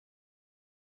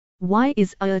Why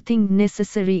is earthing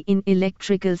necessary in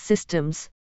electrical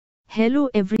systems? Hello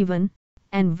everyone,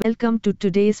 and welcome to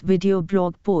today's video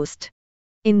blog post.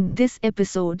 In this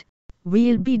episode,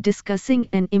 we'll be discussing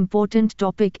an important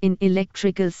topic in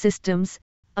electrical systems,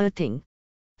 earthing.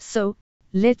 So,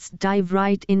 let's dive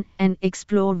right in and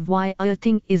explore why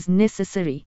earthing is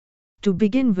necessary. To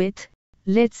begin with,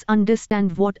 let's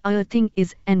understand what earthing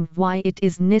is and why it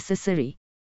is necessary.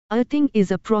 Earthing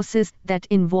is a process that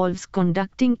involves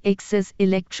conducting excess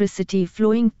electricity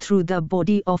flowing through the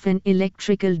body of an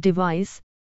electrical device.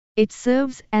 It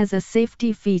serves as a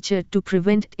safety feature to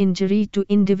prevent injury to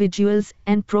individuals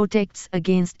and protects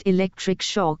against electric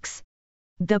shocks.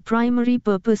 The primary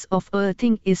purpose of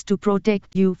earthing is to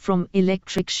protect you from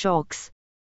electric shocks.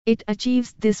 It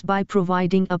achieves this by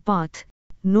providing a path,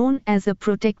 known as a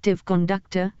protective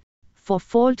conductor, for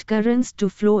fault currents to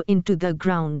flow into the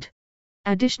ground.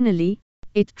 Additionally,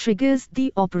 it triggers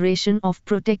the operation of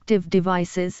protective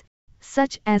devices,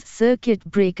 such as circuit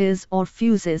breakers or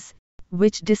fuses,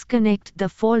 which disconnect the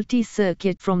faulty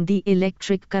circuit from the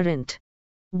electric current.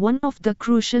 One of the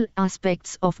crucial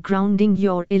aspects of grounding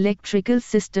your electrical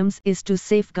systems is to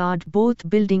safeguard both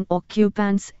building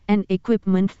occupants and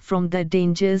equipment from the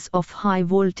dangers of high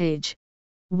voltage.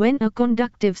 When a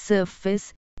conductive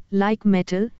surface, like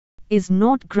metal, is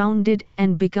not grounded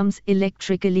and becomes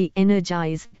electrically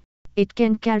energized, it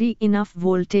can carry enough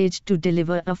voltage to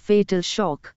deliver a fatal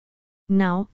shock.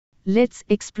 Now, let's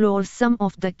explore some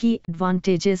of the key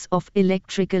advantages of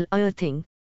electrical earthing.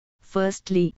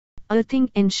 Firstly, earthing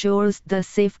ensures the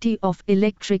safety of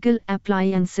electrical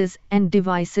appliances and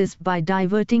devices by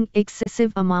diverting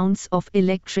excessive amounts of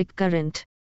electric current.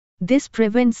 This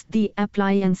prevents the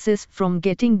appliances from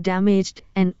getting damaged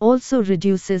and also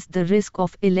reduces the risk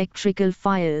of electrical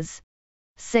fires.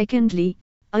 Secondly,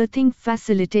 earthing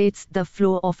facilitates the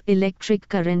flow of electric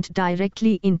current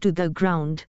directly into the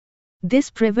ground. This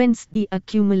prevents the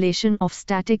accumulation of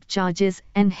static charges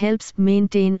and helps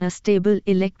maintain a stable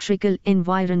electrical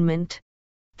environment.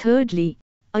 Thirdly,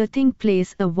 earthing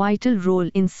plays a vital role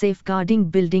in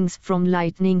safeguarding buildings from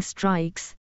lightning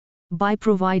strikes. By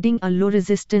providing a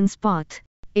low-resistance path,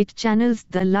 it channels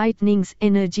the lightning's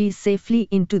energy safely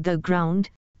into the ground,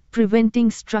 preventing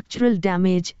structural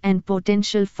damage and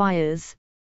potential fires.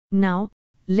 Now,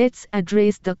 let's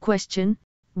address the question,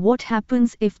 what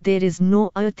happens if there is no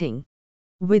earthing?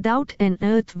 Without an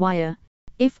earth wire,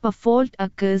 if a fault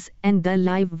occurs and the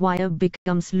live wire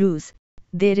becomes loose,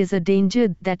 there is a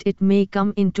danger that it may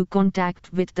come into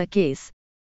contact with the case.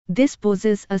 This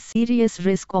poses a serious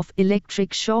risk of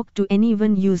electric shock to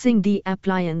anyone using the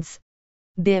appliance.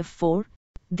 Therefore,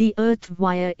 the earth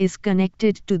wire is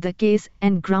connected to the case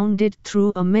and grounded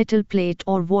through a metal plate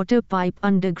or water pipe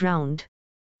underground.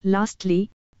 Lastly,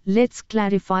 let's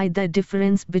clarify the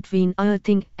difference between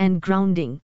earthing and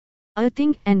grounding.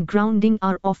 Earthing and grounding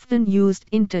are often used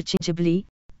interchangeably,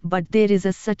 but there is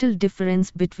a subtle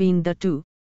difference between the two.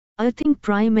 Earthing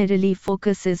primarily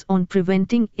focuses on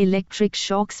preventing electric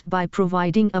shocks by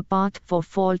providing a path for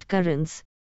fault currents.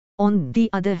 On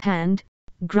the other hand,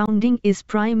 grounding is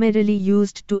primarily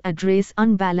used to address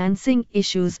unbalancing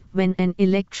issues when an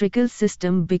electrical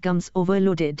system becomes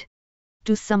overloaded.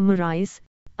 To summarize,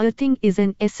 earthing is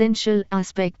an essential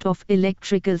aspect of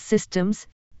electrical systems,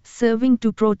 serving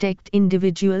to protect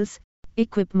individuals,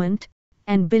 equipment,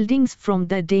 and buildings from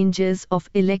the dangers of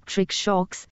electric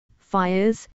shocks,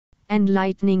 fires, and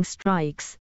lightning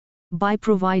strikes. By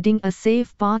providing a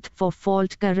safe path for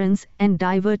fault currents and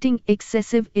diverting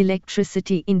excessive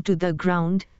electricity into the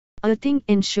ground, earthing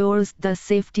ensures the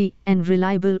safety and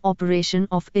reliable operation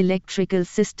of electrical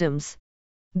systems.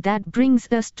 That brings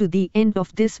us to the end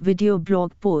of this video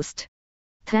blog post.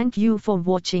 Thank you for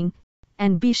watching,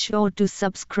 and be sure to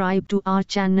subscribe to our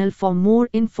channel for more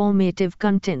informative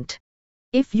content.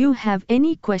 If you have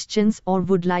any questions or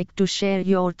would like to share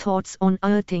your thoughts on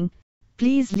earthing,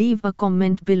 please leave a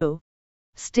comment below.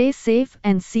 Stay safe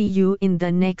and see you in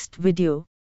the next video.